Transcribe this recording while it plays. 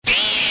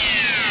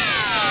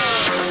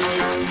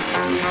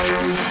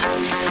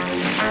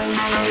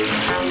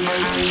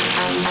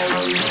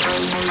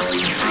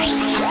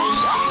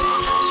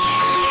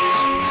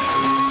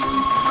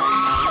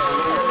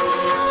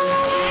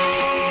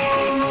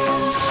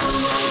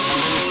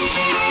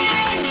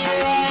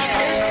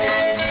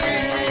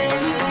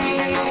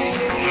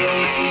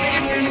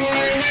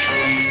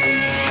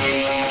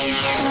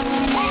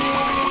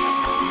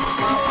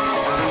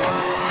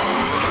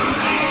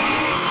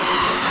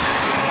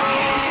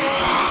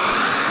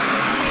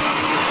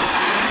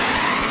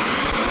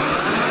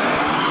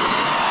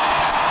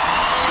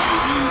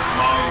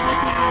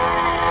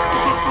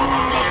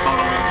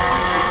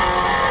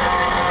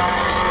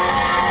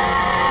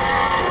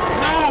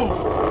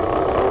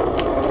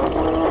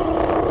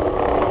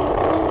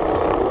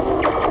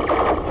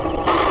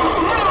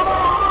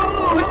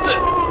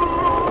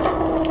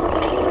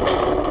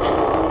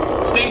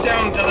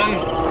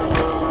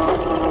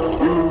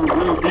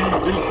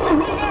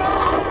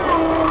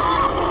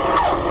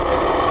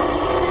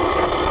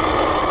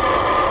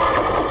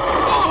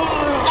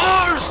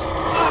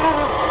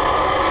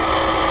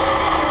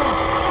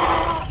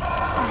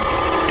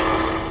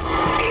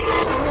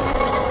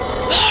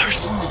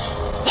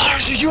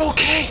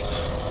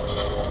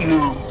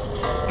No,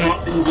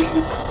 not even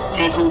this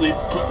metal they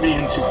put me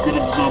into could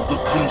absorb the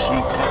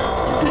punishment that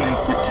had been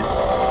inflicted.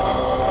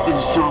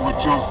 You saw what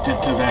Jaws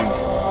did to them.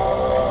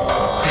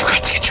 We've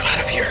got to get you out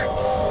of here.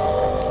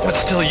 What's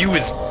still you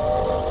is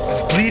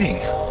bleeding.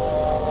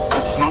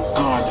 It's not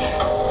God.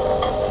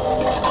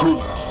 It's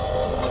coolant.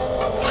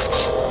 What?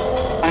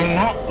 I'm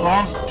not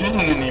Lars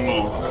Dillon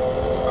anymore.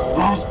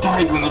 Lars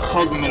died when the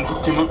Cybermen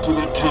hooked him up to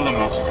their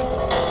telematter.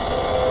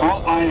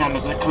 All I am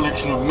is a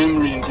collection of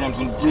memory engrams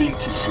and brain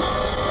tissue.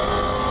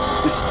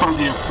 This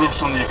body of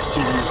flesh on the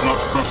exterior is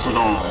not flesh at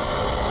all.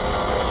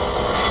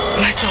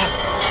 But I thought...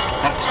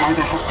 That's why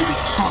they have to be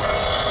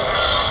stopped.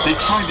 They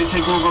tried to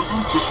take over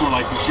Earth before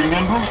like this,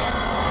 remember?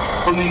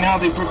 Only now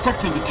they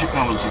perfected the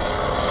technology.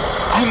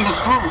 I'm the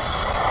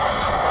first.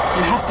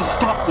 You have to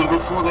stop them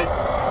before they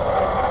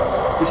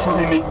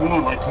make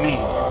more like me.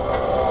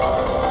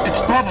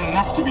 It's bad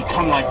enough to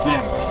become like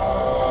them.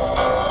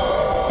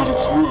 But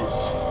it's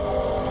worse.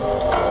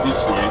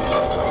 This way.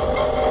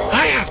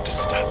 I have to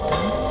stop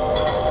them.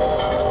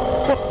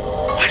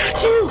 Why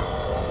not you?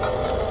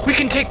 We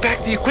can take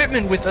back the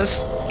equipment with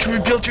us to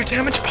rebuild your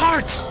damaged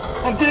parts.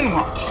 And then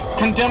what?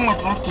 Condemn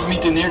what's left of me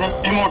to near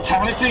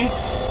immortality?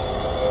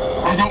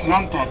 I don't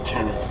want that,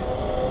 Terry.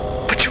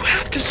 But you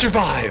have to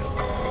survive.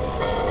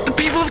 The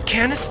people of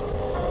Canis,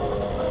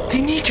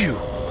 they need you.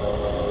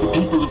 The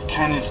people of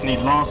Canis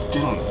need Lars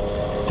Dillon.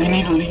 They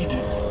need a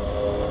leader.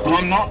 But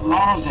I'm not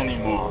Lars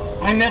anymore.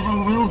 I never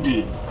will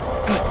be.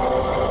 But...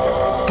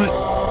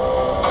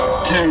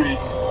 Terry,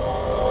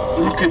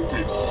 look at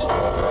this.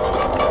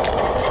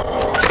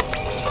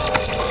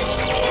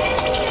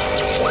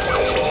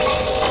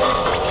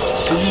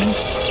 See?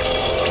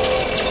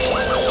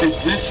 Is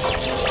this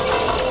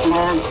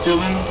Lars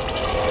Dillon?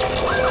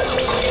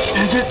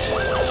 Is it?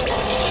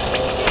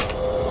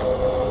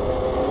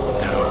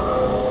 No.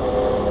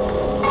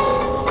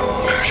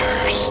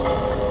 Murders.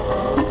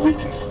 But we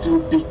can still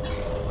beat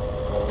them.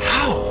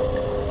 How?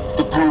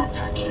 The power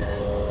pack here.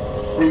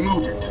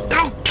 Remove it.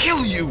 I'll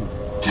kill you!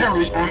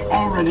 Terry, I'm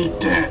already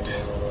dead.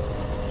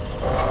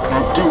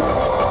 Now do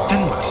it.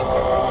 Then what?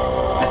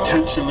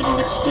 Attach a little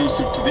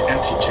explosive to the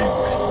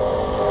antechamber.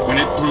 When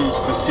it blows,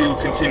 the seal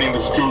containing the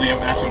strontium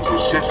atoms will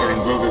shatter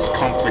and blow this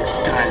complex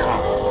sky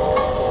high.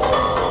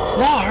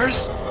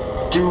 Lars?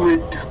 Do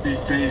it, guppy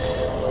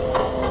face. I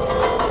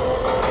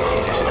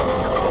hated it when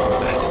you called me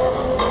that.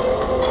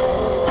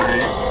 I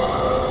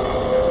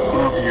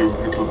love you,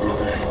 little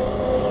brother.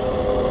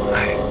 I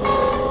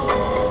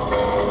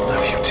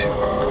love you too.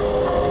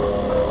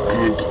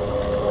 Goodbye.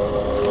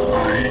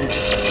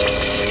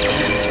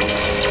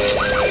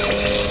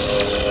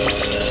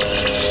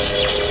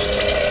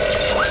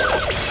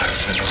 Stop the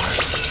Cybermen,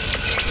 Lars.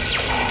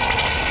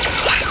 It's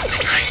the last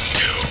thing I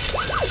do.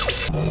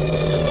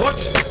 What?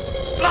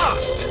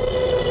 Blast!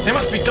 They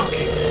must be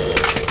docking.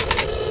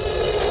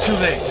 It's too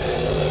late.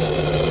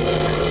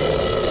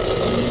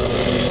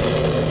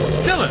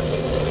 Dylan!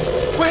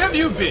 Where have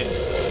you been?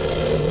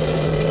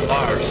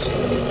 Lars.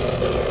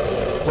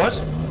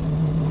 What?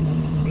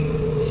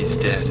 He's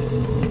dead.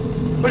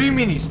 What do you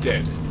mean he's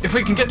dead? If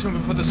we can get to him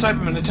before the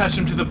Cybermen attach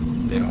him to the...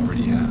 They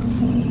already have.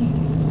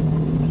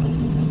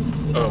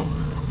 Oh.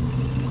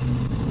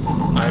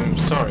 I'm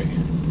sorry.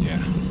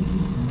 Yeah.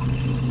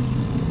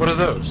 What are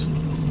those?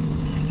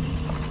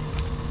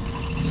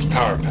 It's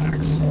power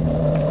packs.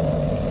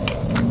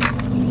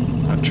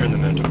 I've turned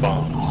them into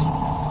bombs.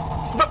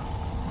 But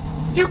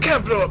you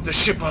can't blow up the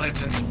ship while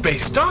it's in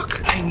space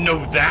dock. I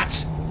know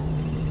that.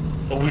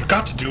 What we've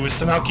got to do is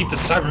somehow keep the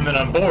Cybermen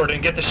on board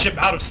and get the ship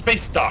out of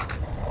space dock.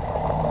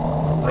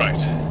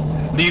 Right.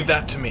 Leave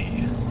that to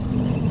me.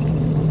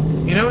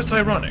 You know, it's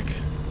ironic.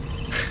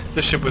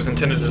 The ship was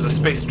intended as a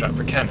space trap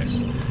for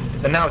Canis,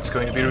 and now it's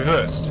going to be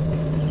reversed.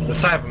 The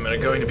Cybermen are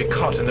going to be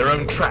caught in their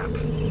own trap.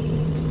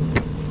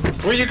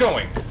 Where are you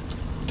going?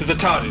 To the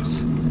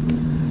TARDIS.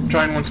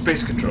 Try and want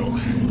space control.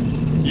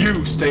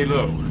 You stay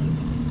low.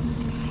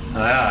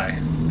 Aye, aye.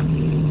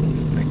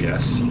 I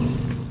guess.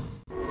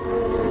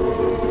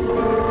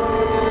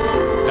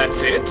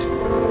 That's it?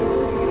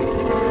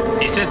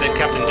 He said that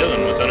Captain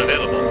Dillon was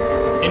unavailable,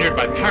 injured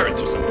by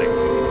pirates or something.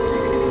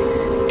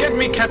 Get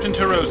me Captain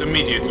Tarose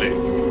immediately.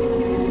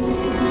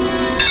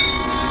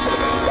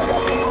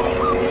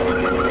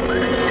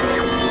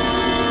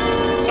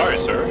 Sorry,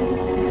 sir,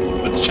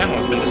 but the channel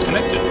has been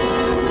disconnected.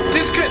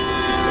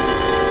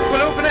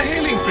 We'll open a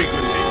hailing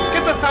frequency.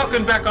 Get the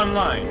Falcon back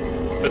online.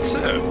 But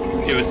sir,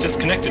 it was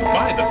disconnected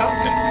by the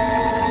Falcon.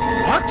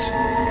 What?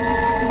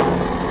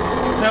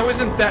 Now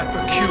isn't that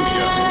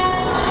peculiar?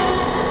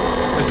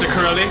 Mr.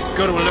 Corelli,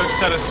 go to alert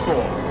status 4.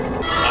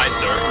 Aye,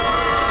 sir.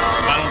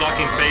 Final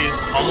docking phase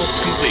almost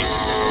complete.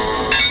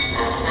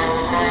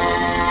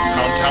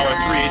 Comm Tower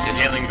 3 to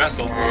hailing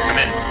vessel. Come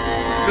in.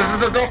 This is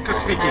the doctor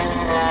speaking.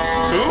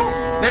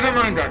 Who? Never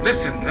mind that.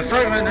 Listen, the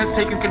Cybermen have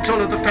taken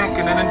control of the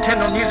Falcon and intend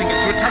on using it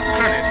to attack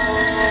Canis.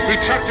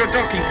 Retract your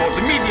docking ports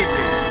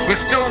immediately. We're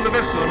still on the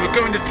vessel and we're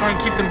going to try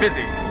and keep them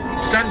busy.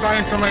 Stand by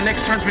until my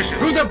next transmission.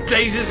 Who the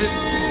blazes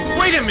is...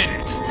 Wait a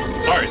minute!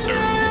 Sorry, sir.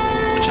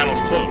 The channel's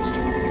closed.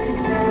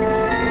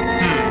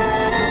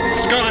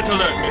 Scarlet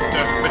alert,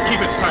 mister, but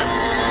keep it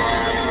silent.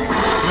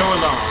 No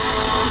alarms.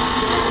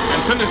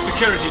 And send a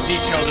security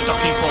detail to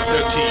docking port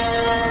 13.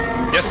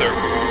 Yes, sir.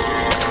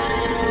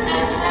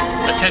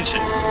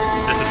 Attention.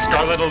 This is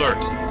Scarlet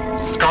Alert.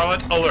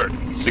 Scarlet Alert.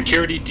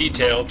 Security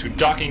detail to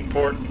docking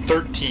port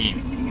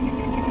 13.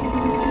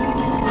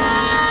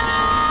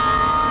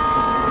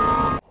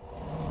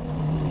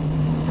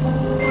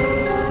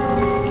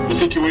 The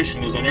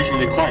situation is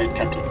unusually quiet,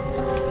 Captain.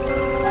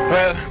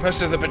 Well,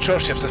 most of the patrol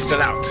ships are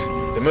still out.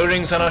 The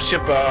moorings on our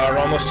ship are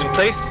almost in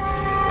place,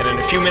 and in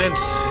a few minutes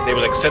they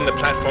will extend the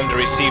platform to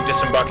receive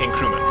disembarking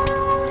crewmen.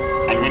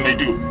 And when they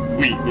do,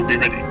 we will be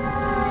ready.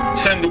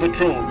 Send the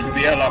patrol to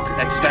the airlock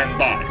and stand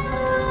by.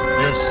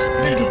 Yes,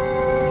 leader.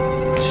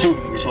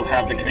 Soon we shall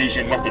have the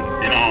Canasian weapon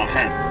in our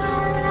hands.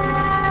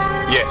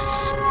 Yes,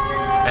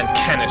 and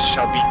Canis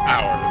shall be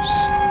ours.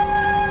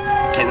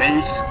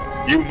 Tarose,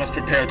 you must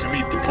prepare to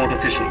meet the port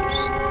officials.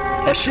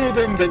 Assure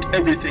them that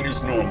everything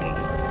is normal.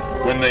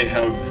 When they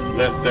have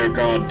let their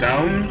guard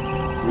down,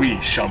 we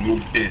shall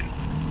move in.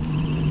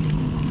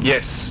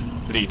 Yes,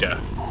 leader.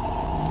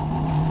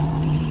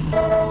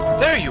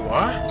 There you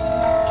are.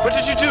 What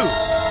did you do?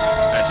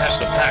 I attached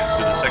the packs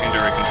to the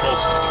secondary control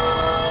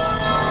systems.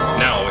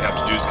 Now all we have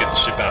to do is get the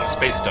ship out of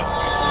space dock.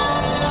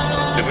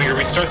 If we can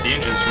restart the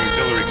engines from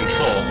auxiliary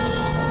control,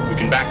 we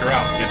can back her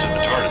out and get to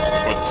the TARDIS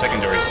before the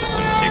secondary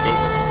systems take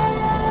over.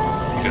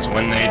 Because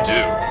when they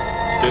do,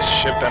 This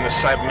ship and the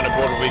Cybermen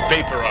aboard will be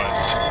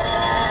vaporized.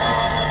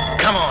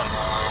 Come on.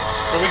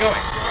 where are we going?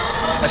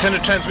 I sent a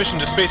transmission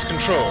to space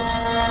control.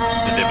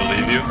 Did they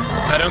believe you?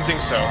 I don't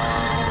think so.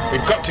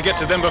 We've got to get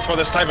to them before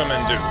the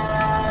Cybermen do.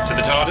 To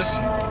the TARDIS?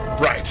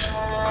 Right.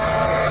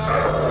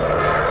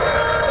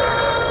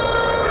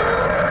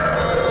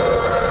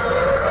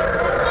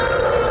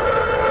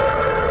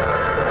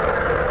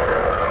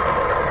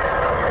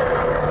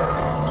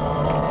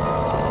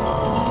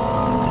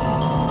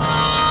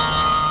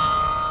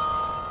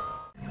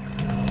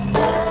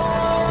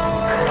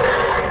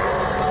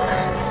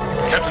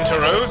 Captain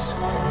Tarose?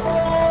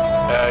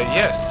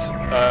 Yes.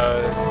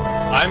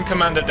 I'm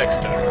Commander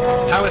Dexter.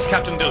 How is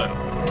Captain Dillon?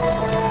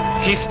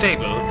 He's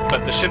stable,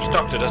 but the ship's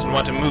doctor doesn't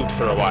want him moved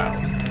for a while.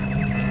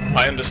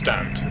 I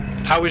understand.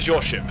 How is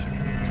your ship?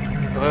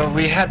 Well,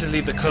 we had to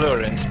leave the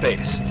Colura in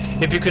space.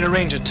 If you can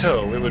arrange a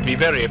tow, it would be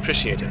very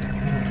appreciated.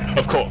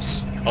 Of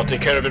course. I'll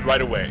take care of it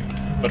right away.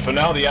 But for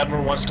now, the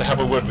Admiral wants to have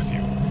a word with you.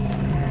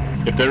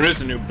 If there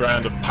is a new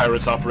brand of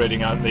pirates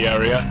operating out in the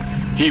area,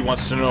 he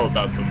wants to know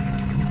about them.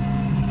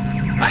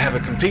 I have a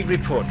complete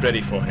report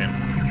ready for him.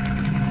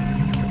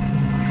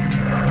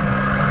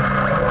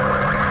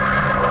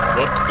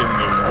 What in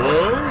the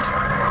world?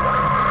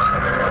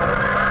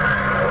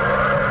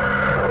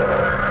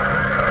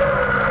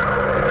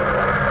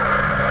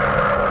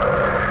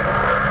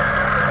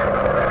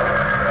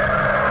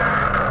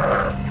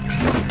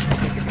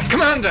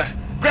 Commander!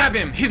 Grab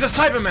him! He's a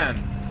Cyberman!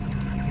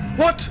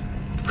 What?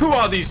 Who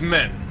are these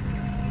men?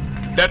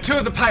 They're two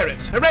of the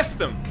pirates. Arrest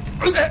them!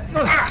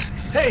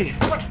 Hey,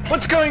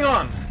 what's going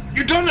on?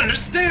 You don't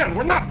understand!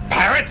 We're not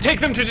pirates! Take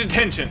them to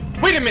detention.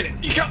 Wait a minute.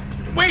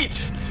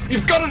 Wait!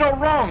 You've got it all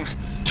wrong.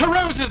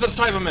 Tarose is the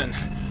Cyberman.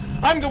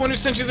 I'm the one who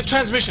sent you the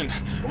transmission.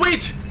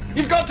 Wait!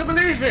 You've got to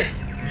believe me.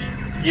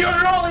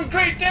 You're all in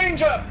great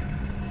danger.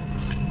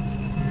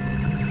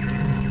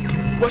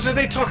 What are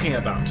they talking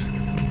about?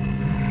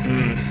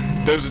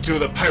 Those are two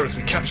of the pirates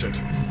we captured.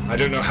 I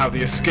don't know how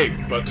they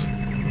escaped, but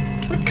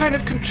what kind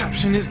of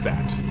contraption is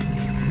that?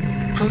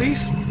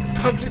 Police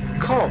public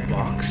call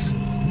box?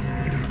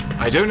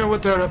 I don't know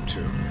what they're up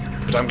to,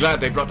 but I'm glad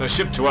they brought their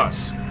ship to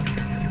us.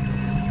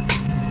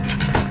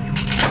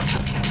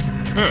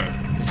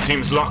 It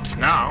seems locked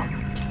now.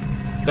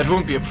 That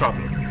won't be a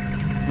problem.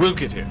 We'll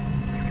get in.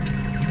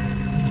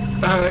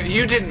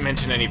 You didn't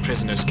mention any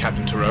prisoners,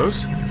 Captain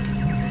Tarose.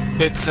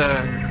 It's,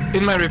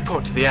 in my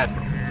report to the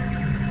Admiral.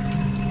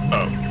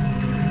 Oh.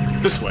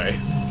 This way.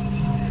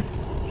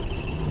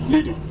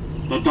 Leader,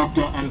 the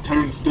Doctor and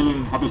Terence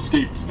Dillon have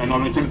escaped and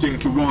are attempting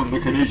to warn the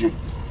Canasians.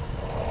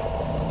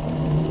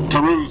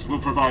 Tarose will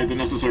provide the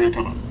necessary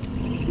cover.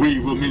 We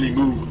will merely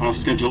move our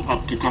schedule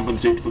up to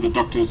compensate for the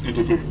Doctor's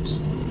interference.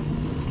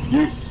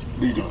 Yes,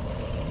 Leader.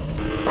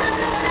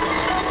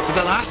 For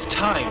the last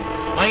time,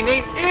 my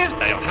name is...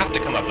 Now you'll have to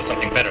come up with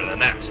something better than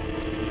that.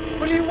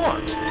 What do you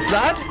want?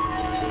 Blood?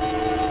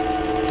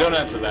 Don't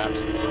answer that.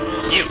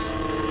 You.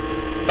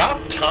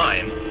 About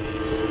time.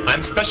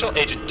 I'm Special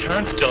Agent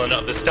Terence Dillon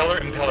of the Stellar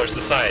Impeller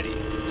Society.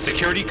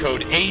 Security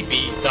code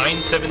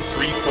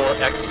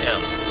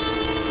AB9734XM.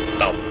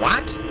 The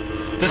what?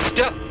 The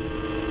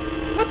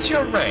What's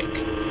your rank?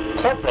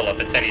 Corporal if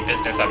it's any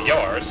business of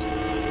yours.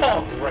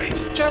 Oh, great.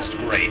 Just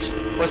great.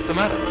 What's the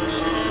matter?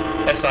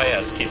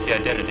 SIS keeps the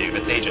identity of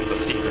its agents a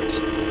secret.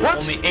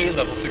 What? Only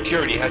A-level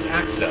security has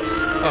access.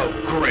 Oh,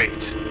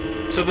 great.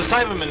 So the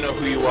Cybermen know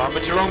who you are,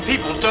 but your own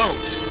people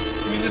don't.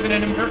 We live in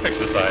an imperfect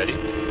society.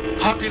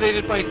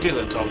 Populated by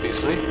Dillons,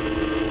 obviously.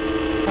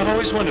 I've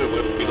always wondered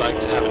what it would be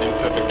like to have an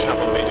imperfect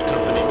travel mate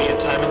accompany me in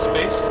time and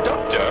space.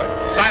 Doctor,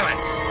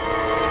 silence!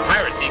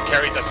 Piracy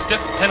carries a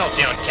stiff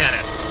penalty on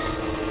Canis.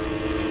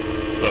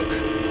 Look,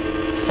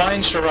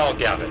 find Cheryl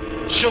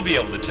Gavin. She'll be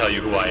able to tell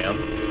you who I am.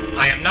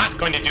 I am not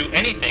going to do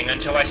anything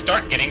until I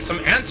start getting some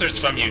answers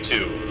from you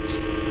two.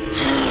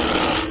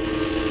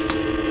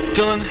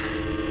 Dylan,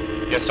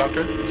 Yes,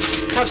 Doctor?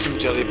 have some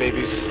jelly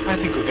babies. I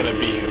think we're gonna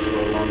be here for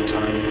a long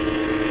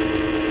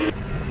time.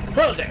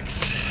 Well,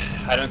 Dex,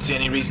 I don't see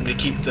any reason to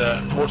keep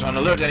the port on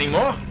alert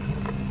anymore.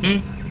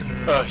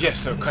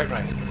 Yes, quite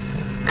right.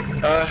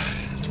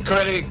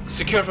 Corelli,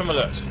 secure from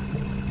alert.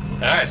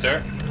 Aye,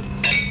 sir.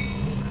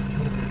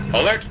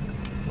 Alert.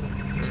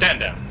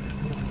 Stand down.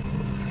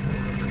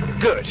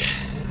 Good.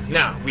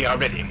 Now, we are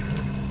ready.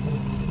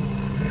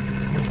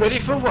 Ready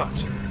for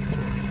what?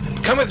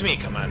 Come with me,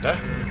 Commander.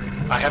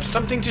 I have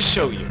something to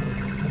show you.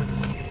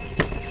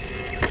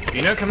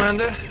 You know,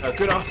 Commander, a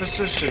good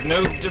officer should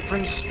know the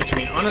difference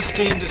between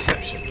honesty and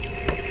deception.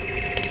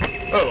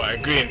 Oh, I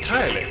agree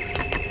entirely.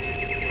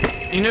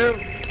 You know,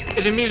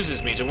 it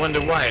amuses me to wonder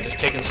why it has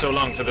taken so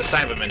long for the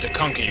Cybermen to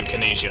conquer you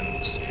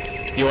Canasians.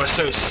 You are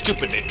so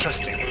stupidly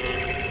trusting.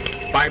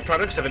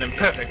 Byproducts of an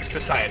imperfect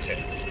society.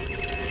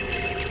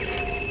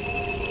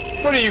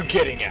 What are you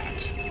getting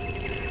at?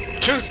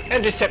 Truth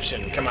and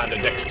deception, Commander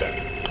Dexter.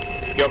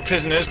 Your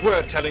prisoners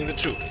were telling the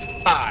truth.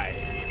 I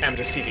am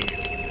deceiving you.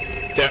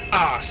 There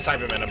are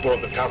Cybermen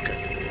aboard the Falcon.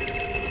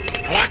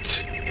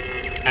 What?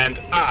 And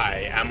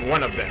I am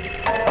one of them.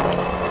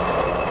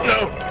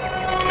 No!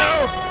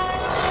 No!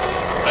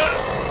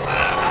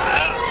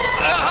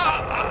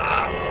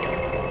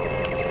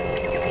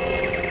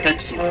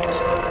 Excellent.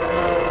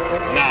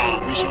 Now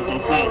we shall go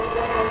forth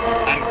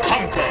and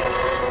conquer.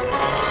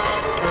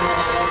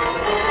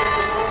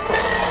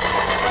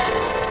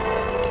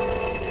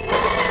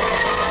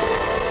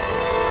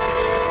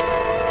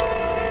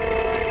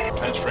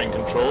 Transferring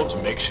control to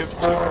makeshift 2.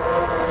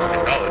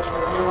 Acknowledged.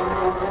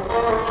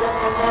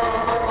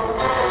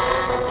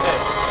 Hey.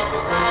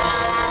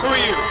 Who are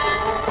you?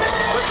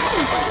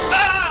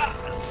 Ah!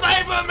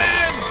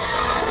 Cybermen!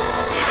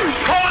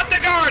 Call out the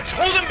guards!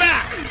 Hold them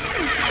back!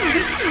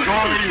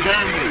 Destroy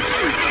them!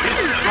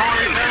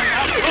 Destroy them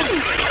at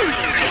once!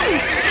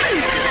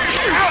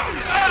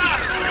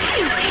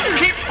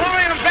 Keep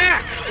pulling them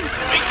back!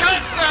 We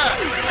can't, sir!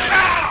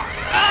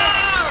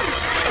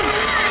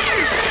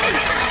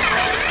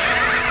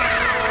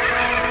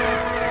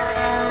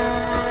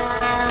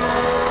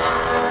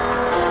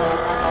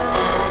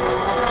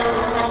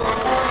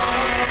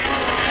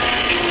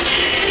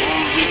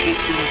 All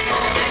resistance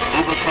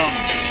overcome.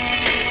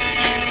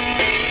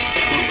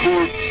 The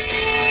port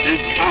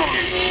is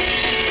ours.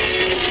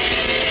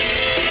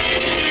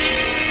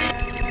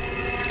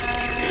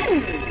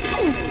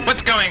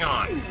 What's going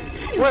on?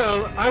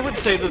 Well, I would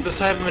say that the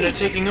Cybermen are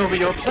taking over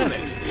your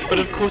planet. But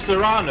of course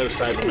there are no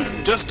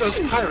Cybermen, just us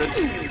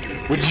pirates.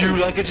 Would you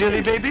like a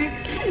jelly baby?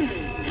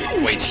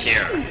 Wait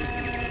here.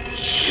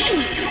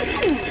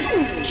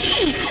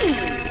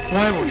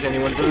 Why won't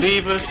anyone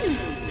believe us?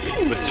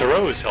 With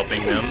Thoreau's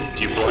helping them,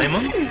 do you blame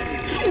them?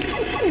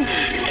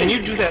 Can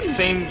you do that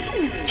same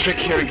trick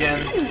here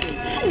again?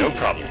 No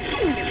problem.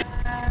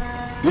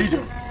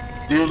 Leader,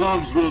 the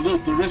alarms will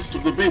alert the rest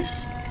of the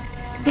base.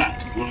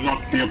 That will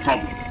not be a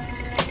problem.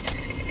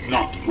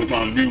 Not with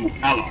our new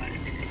ally.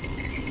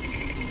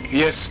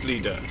 Yes,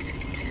 leader.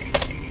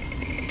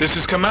 This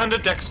is Commander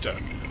Dexter.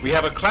 We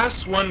have a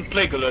Class 1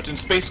 plague alert in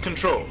space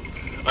control.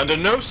 Under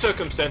no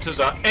circumstances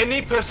are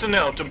any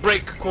personnel to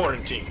break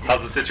quarantine.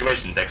 How's the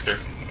situation, Dexter?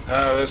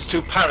 Those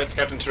 2 pirates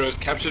Captain Thoreau's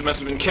captured must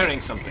have been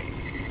carrying something.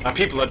 Our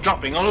people are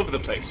dropping all over the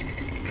place.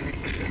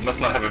 It must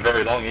not have a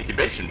very long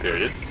incubation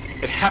period.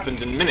 It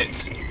happens in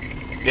minutes.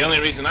 The only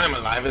reason I'm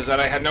alive is that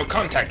I had no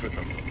contact with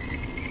them.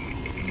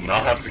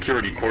 I'll have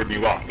security cordon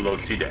you off below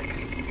sea deck.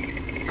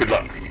 Good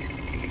luck.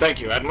 Thank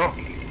you, Admiral.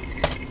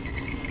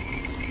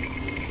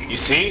 You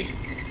see,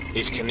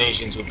 these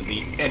Canasians will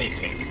believe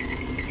anything.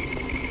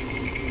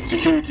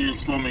 Security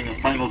is forming a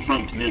final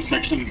front near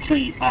Section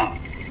 3R.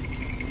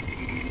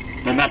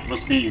 Then that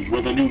must be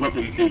where the new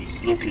weapon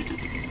is located.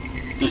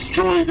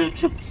 Destroy their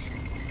troops.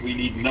 We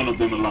need none of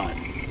them alive.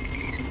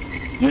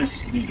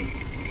 Yes, leader.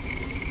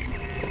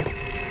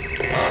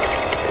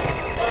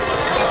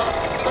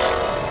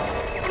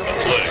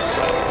 Plague.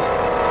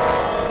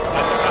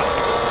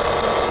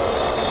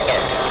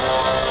 Sorry.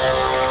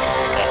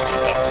 Lost in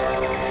thought.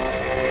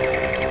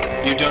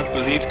 You don't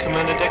believe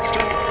Commander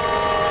Dexter?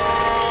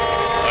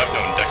 I've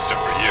known Dexter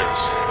for years.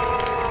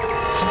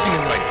 Something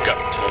in my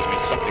gut tells me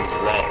something's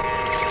wrong.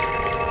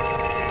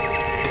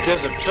 If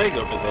there's a plague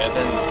over there,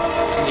 then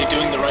isn't he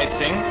doing the right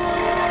thing?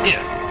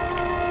 If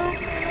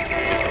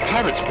the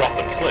pirates brought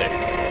the plague,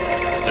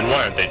 then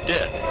why aren't they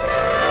dead?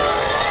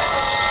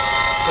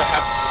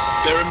 Perhaps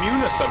they're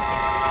immune or something.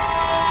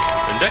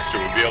 Then Dexter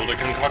would be able to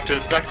concoct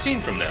a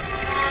vaccine from them.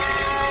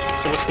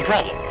 So what's the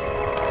problem?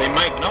 They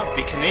might not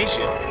be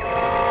Canasian.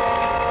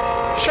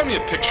 Show me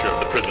a picture of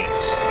the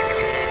prisoners.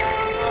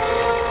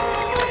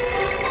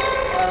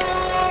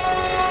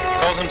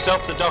 Calls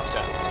himself the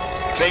Doctor.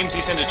 Claims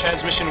he sent a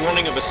transmission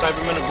warning of a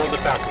Cyberman aboard the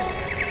Falcon.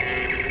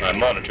 I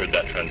monitored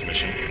that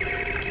transmission.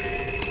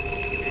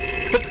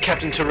 But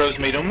Captain Thoreau's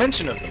made no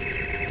mention of them.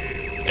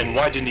 And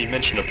why didn't he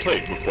mention a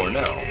plague before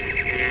now?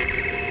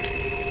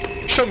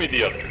 Show me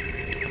the other.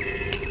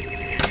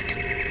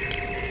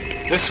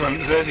 This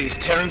one says he's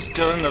Terrence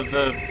Dillon of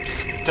the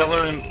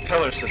Stellar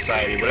Impeller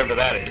Society, whatever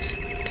that is.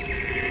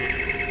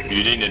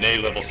 You need an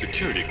A-level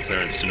security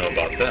clearance to know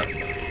about them.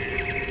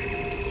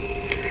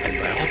 And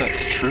by all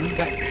that's true,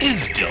 that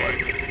is Dillon.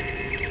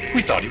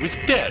 We thought he was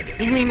dead.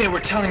 You mean they were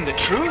telling the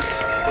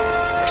truth?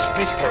 Our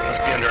spaceport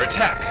must be under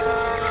attack.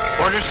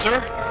 Orders,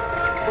 sir?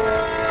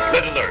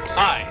 Red alert.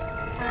 Aye.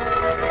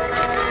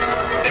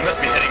 They must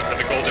be heading for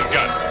the Golden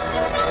Gun.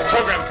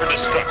 Program for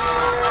destruct.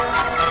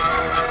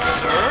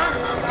 Sir?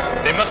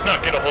 They must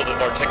not get a hold of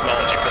our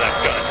technology for that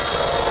gun.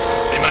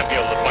 They might be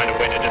able to find a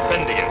way to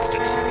defend against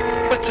it.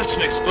 But such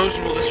an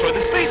explosion will destroy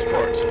the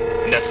spaceport.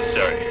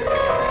 Necessary.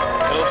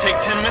 It'll take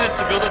 10 minutes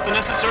to build up the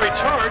necessary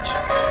charge.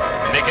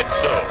 Make it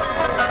so.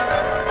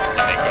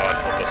 And may God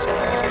help us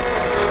all.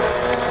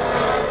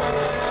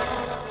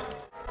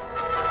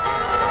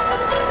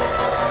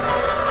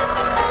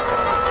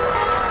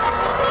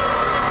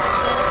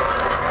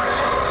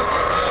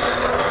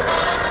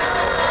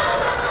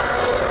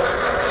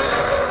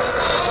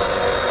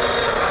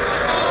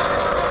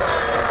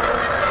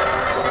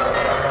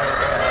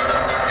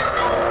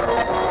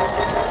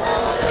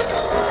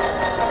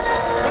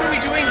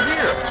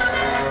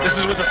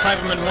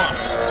 Cybermen want,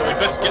 so we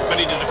best get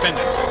ready to defend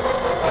it.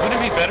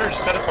 Wouldn't it be better to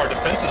set up our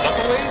defenses up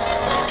a ways?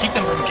 Keep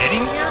them from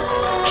getting here?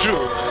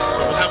 True,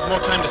 but we'll have more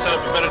time to set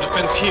up a better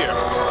defense here.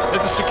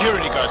 Let the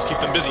security guards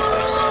keep them busy for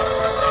us.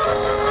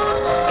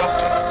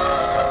 Doctor,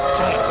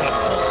 someone has sent a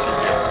pulse through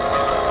here.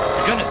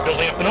 The gun is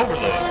building up an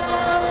overload.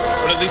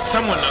 Well, at least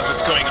someone knows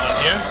what's going on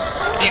here.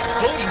 The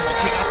explosion will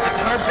take out the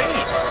entire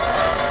base.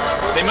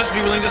 They must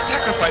be willing to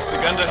sacrifice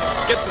the gun to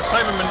get the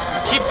Cybermen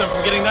and keep them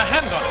from getting their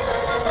hands on it.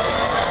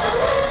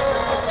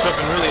 This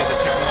weapon really is a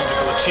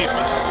technological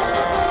achievement.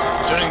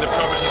 Turning the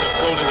properties of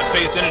gold into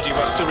phased energy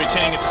while still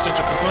retaining its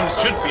essential components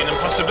should be an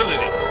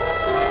impossibility.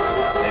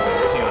 They've been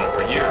working on it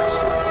for years.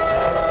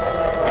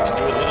 We can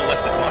do a little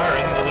less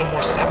admiring and a little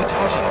more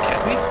sabotaging,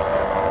 can't we?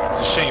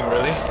 It's a shame,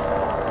 really.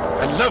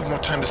 I'd love more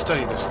time to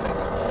study this thing.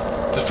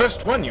 It's the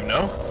first one, you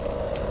know.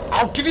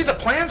 I'll give you the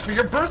plans for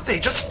your birthday.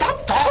 Just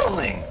stop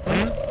dawdling.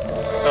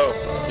 Oh,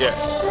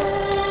 yes.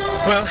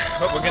 Well,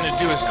 what we're going to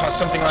do is cause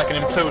something like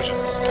an implosion.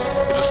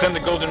 It'll send the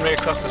golden ray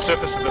across the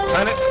surface of the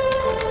planet,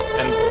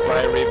 and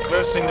by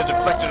reversing the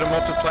deflector to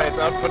multiply its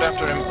output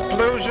after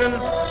implosion,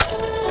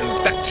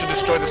 and that should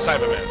destroy the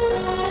Cybermen.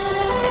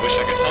 I wish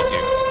I could help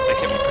you. They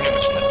kept me pretty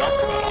much in the dark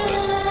about all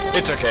this.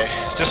 It's okay.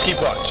 Just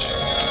keep watch.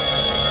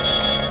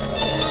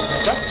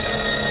 Doctor,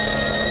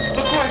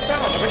 look who I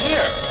found over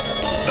here.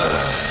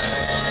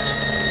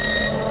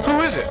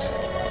 Who is it?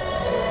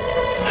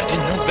 If I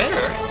didn't know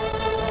better,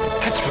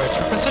 I'd swear it's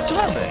Professor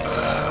Dahlman,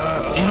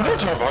 the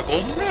inventor of our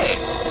golden ray.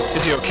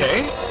 Is he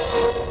okay?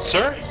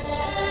 Sir?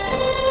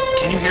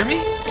 Can you hear me?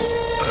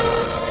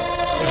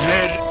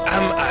 Where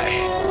am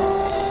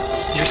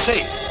I? You're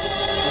safe.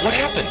 What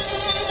happened?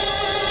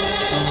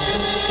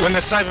 When the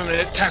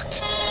Cybermen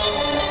attacked,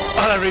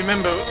 all I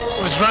remember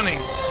was running.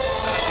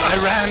 I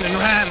ran and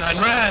ran and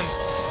ran.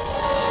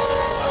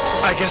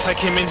 I guess I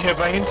came in here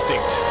by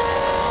instinct.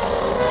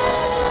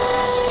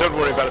 Don't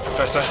worry about it,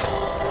 Professor.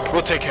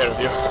 We'll take care of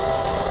you.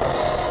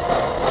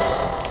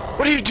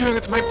 What are you doing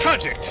with my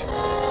project?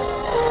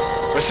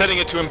 We're setting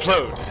it to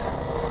implode.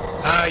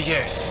 Ah,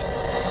 yes.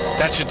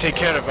 That should take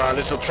care of our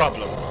little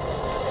problem.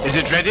 Is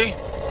it ready?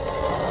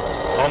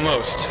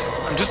 Almost.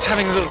 I'm just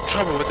having a little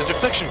trouble with the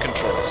deflection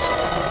controls.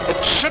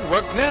 It should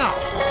work now.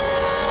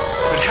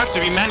 It'd have to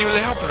be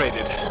manually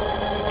operated.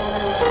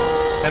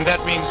 And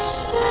that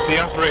means the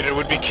operator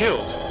would be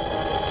killed.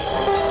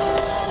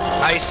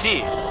 I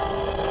see.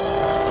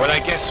 Well, I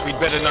guess we'd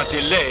better not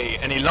delay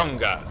any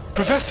longer.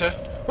 Professor,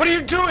 what are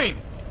you doing?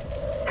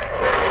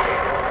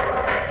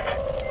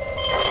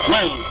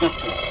 Well,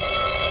 Doctor,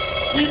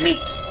 we meet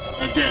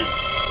again.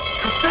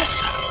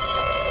 Professor,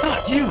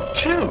 not you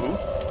too.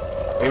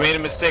 We made a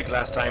mistake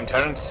last time,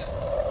 Terrence.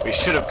 We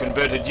should have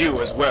converted you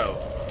as well.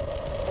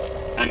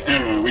 An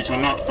error we shall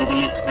not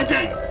overlook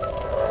again.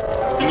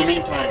 In the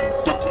meantime,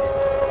 Doctor,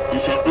 you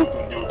shall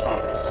open your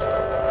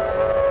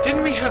TARDIS.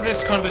 Didn't we have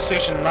this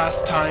conversation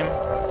last time?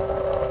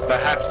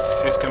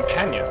 Perhaps his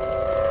companion?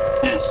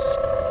 Yes,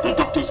 the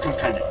Doctor's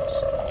companions.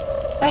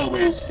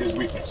 Always his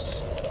weakness.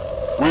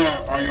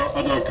 Where are your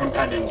other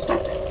companions,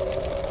 Doctor?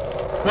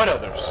 What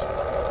others?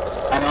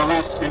 At our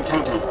last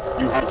encounter,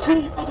 you had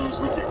 3 others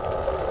with you.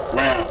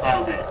 Where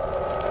are they?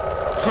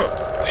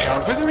 They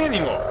aren't with me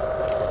anymore.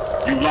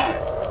 You lie.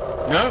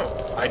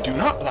 No, I do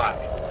not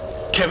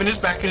lie. Kevin is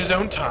back in his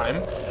own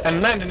time,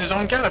 and Landon is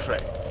on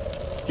Gallifrey.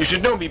 You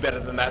should know me better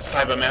than that,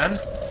 Cyberman.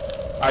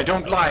 I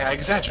don't lie, I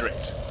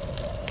exaggerate.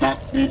 That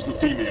leaves the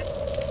female.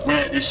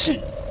 Where is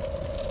she?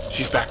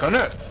 She's back on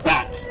Earth.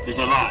 That is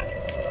a lie.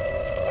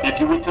 If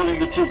you were telling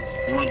the truth,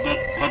 you would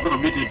have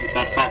omitted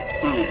that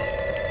fact earlier.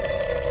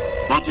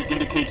 Logic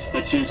indicates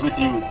that she is with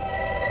you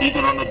either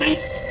on the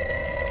base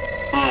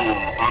or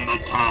on the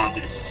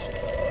TARDIS.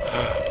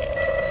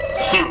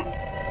 So,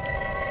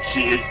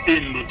 she is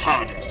in the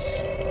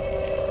TARDIS.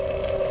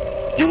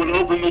 You will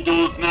open the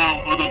doors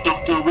now, or the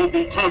doctor will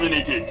be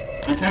terminated.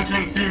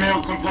 Attention,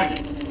 female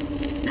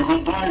companion. You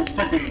have 5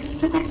 seconds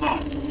to comply.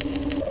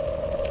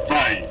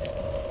 5,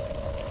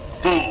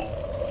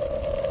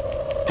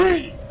 4,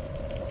 3,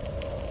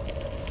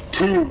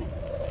 2.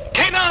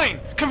 K9!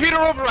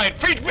 Computer override!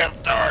 Freeze wheel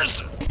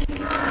doors!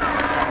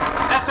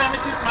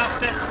 Affirmative,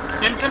 Master.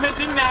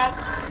 Implementing now.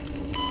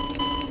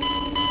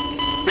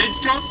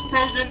 Bridge doors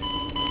frozen.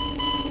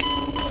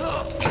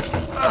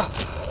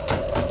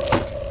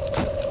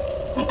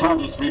 The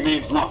TARDIS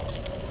remains locked.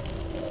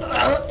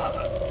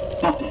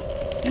 Doctor,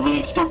 you will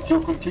instruct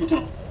your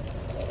computer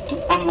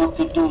to unlock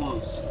the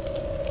doors,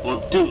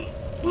 or Dylan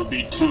will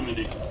be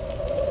terminated.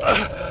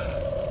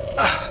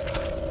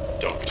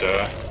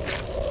 Doctor.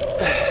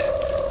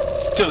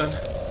 Dylan,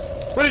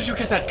 where did you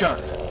get that gun?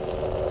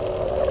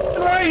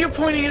 And why are you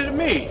pointing it at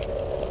me?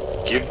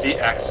 Give the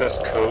access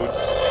codes,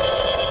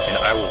 and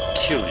I will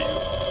kill you.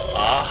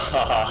 Ah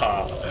ha ha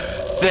ha.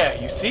 There,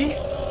 you see?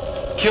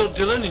 Kill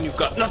Dylan and you've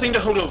got nothing to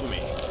hold over me.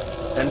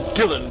 And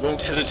Dylan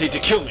won't hesitate to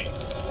kill me.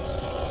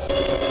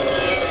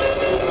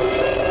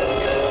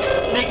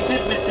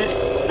 Negative, Mistress.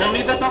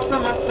 Only the Doctor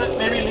Master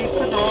may release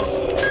the doors.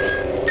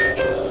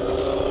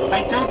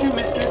 I told you,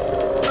 Mistress.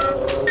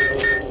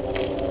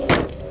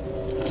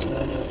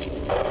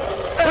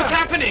 What's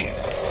happening?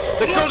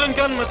 The golden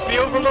gun must be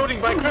overloading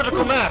by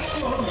critical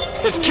mass.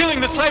 It's killing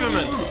the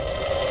Cybermen.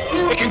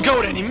 It can go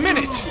at any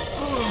minute.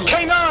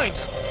 K9!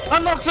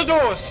 Unlock the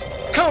doors!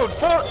 Code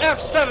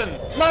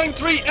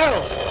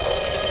 4F793L!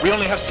 We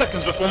only have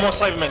seconds before more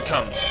Cybermen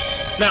come.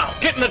 Now,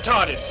 get in the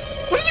TARDIS.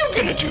 What are you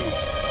gonna do?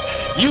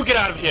 You get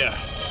out of here.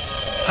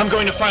 I'm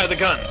going to fire the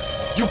gun.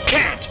 You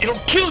can't! It'll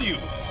kill you!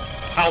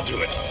 I'll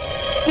do it.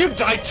 You'd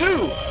die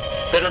too!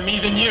 Better me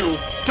than you.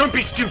 Don't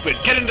be stupid.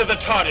 Get into the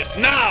TARDIS,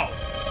 now!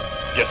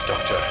 Yes,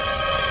 Doctor.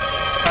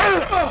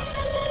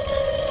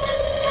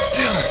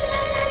 Dylan.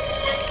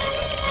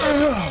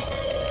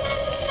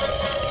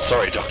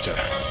 Sorry, Doctor,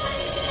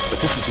 but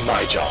this is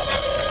my job.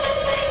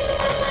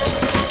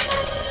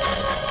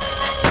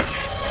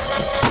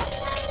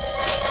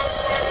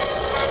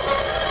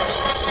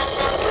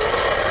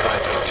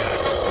 Goodbye, Doctor.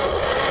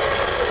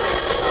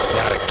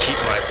 Now to keep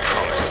my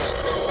promise.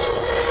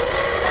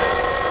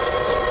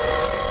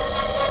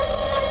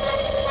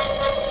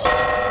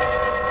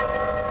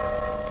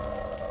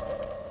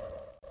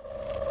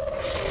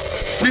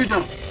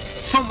 Leader,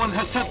 someone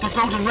has set the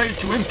golden ray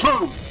to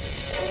implode.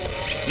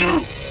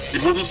 No,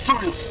 it will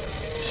destroy us.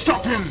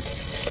 Stop him!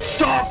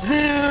 Stop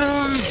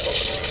him!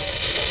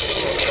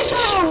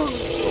 Oh!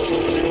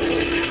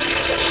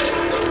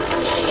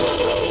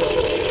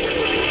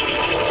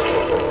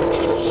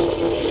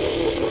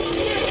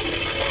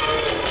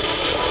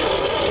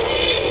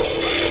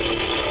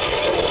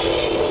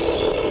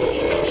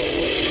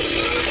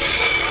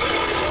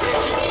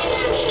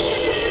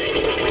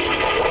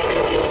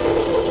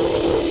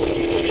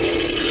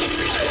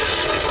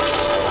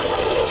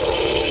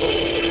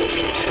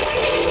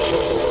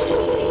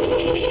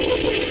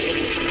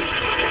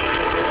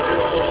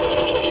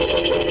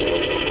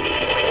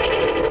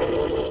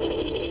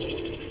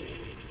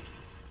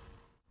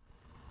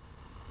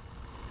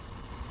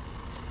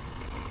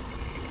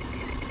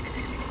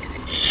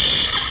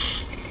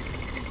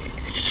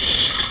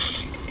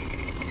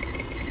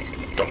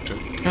 Doctor.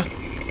 Huh?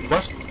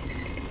 What?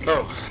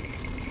 Oh.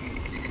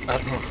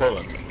 Admiral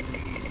Folland.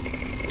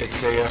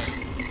 It's a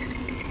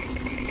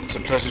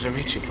pleasure to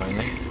meet you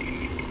finally.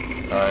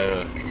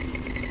 I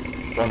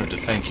wanted to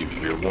thank you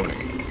for your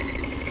warning.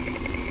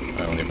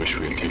 I only wish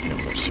we had taken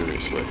it more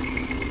seriously.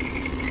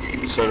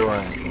 So do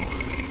I,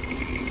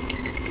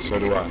 Admiral. So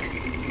do I.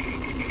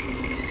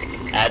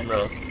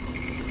 Admiral,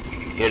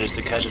 here is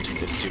the casualty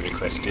list you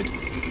requested.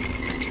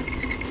 Thank you.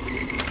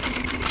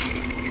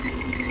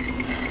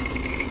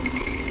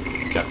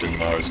 Captain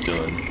Lars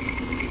Dillon,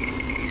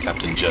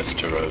 Captain Jess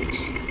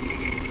Terrose,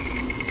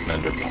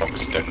 Commander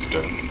Pox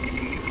Dexter,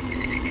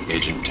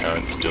 Agent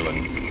Terrence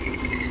Dillon,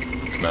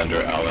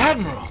 Commander Alan...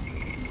 Admiral!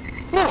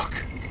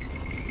 Look!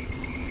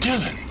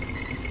 Dillon!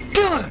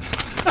 Dylan!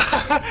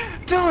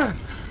 Dylan!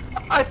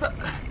 I thought...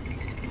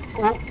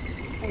 Well,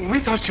 we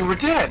thought you were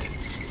dead.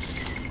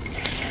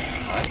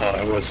 I thought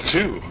I was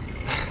too.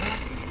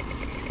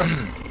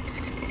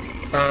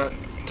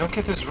 Don't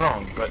get this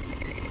wrong, but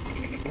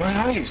why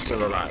are you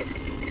still alive?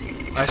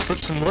 I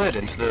slipped some lead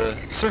into the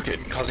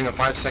circuit, causing a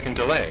 5-second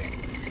delay.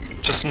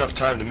 Just enough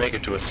time to make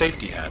it to a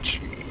safety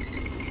hatch.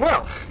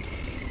 Well,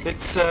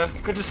 it's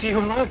good to see you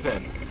alive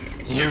then.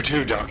 You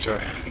too, Doctor.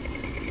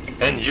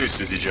 And you,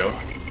 Sissy Joe.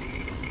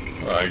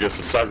 Well, I guess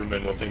the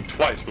Cybermen will think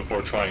twice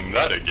before trying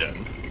that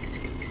again.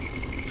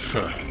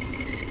 Huh.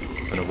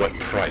 And at what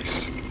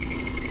price?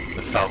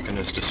 The Falcon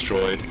is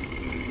destroyed,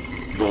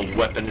 the old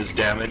weapon is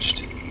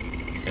damaged,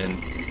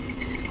 and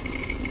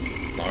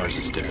Lars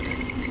is dead.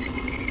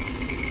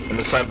 And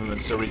the Cybermen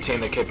still retain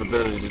the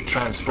capability to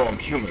transform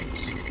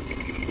humans.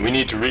 We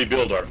need to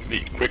rebuild our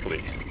fleet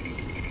quickly.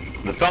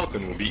 The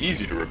Falcon will be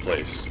easy to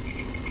replace,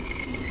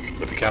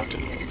 but the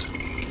Captain won't.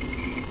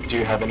 Do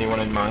you have anyone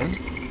in mind?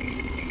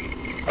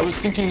 I was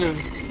thinking of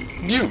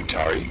you,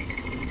 Tari.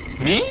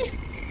 Me?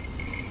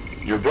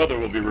 Your brother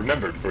will be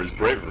remembered for his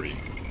bravery.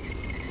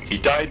 He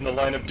died in the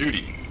line of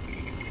duty.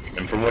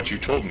 And from what you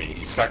told me,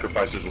 he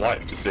sacrificed his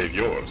life to save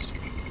yours.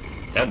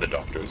 And the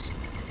doctor's.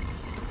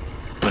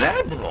 But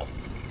Admiral,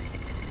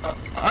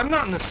 I'm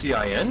not in the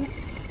CIN.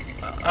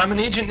 I'm an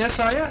agent in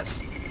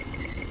SIS.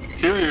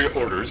 Here are your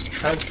orders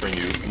transferring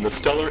you from the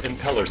Stellar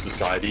Impeller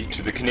Society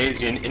to the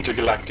Canasian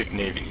Intergalactic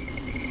Navy.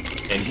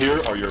 And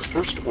here are your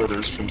first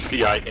orders from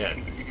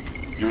CIN.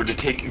 You are to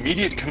take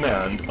immediate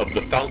command of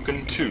the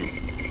Falcon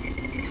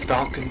 2.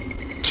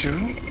 Falcon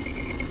 2?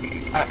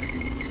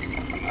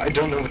 I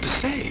don't know what to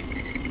say.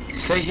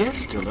 Say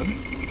yes,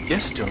 Dylan.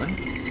 Yes, Dylan.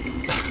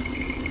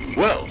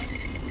 Well,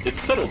 it's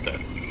settled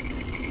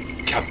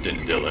then.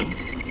 Captain Dylan.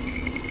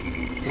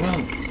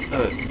 Well,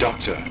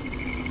 Doctor.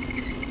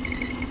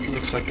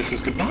 Looks like this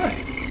is goodbye.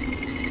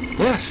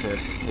 Yes,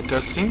 it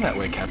does seem that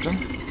way, Captain.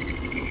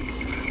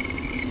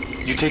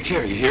 You take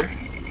care, you hear?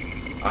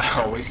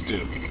 I always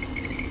do.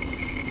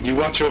 You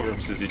watch over him,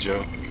 Sizzy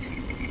Joe.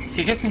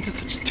 He gets into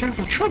such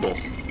terrible trouble.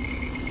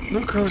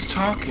 Look who's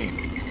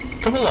talking.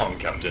 Come along,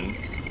 Captain.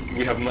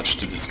 We have much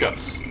to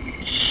discuss.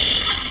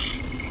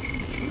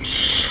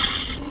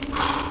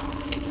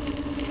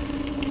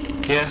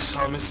 Yes,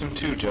 I'll miss him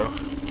too, Joe.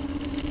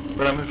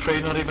 But I'm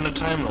afraid not even a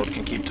Time Lord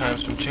can keep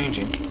times from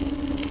changing.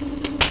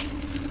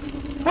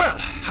 Well,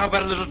 how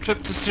about a little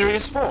trip to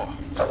Sirius 4?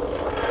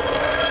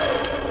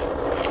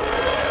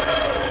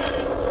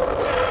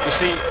 You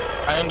see,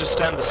 I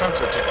understand the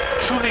sunsets are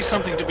truly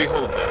something to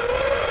behold there.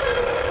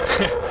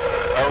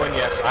 Oh, and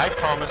yes, I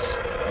promise,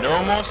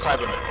 no more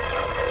Cybermen.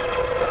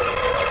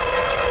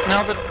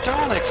 Now the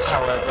Daleks,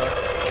 however...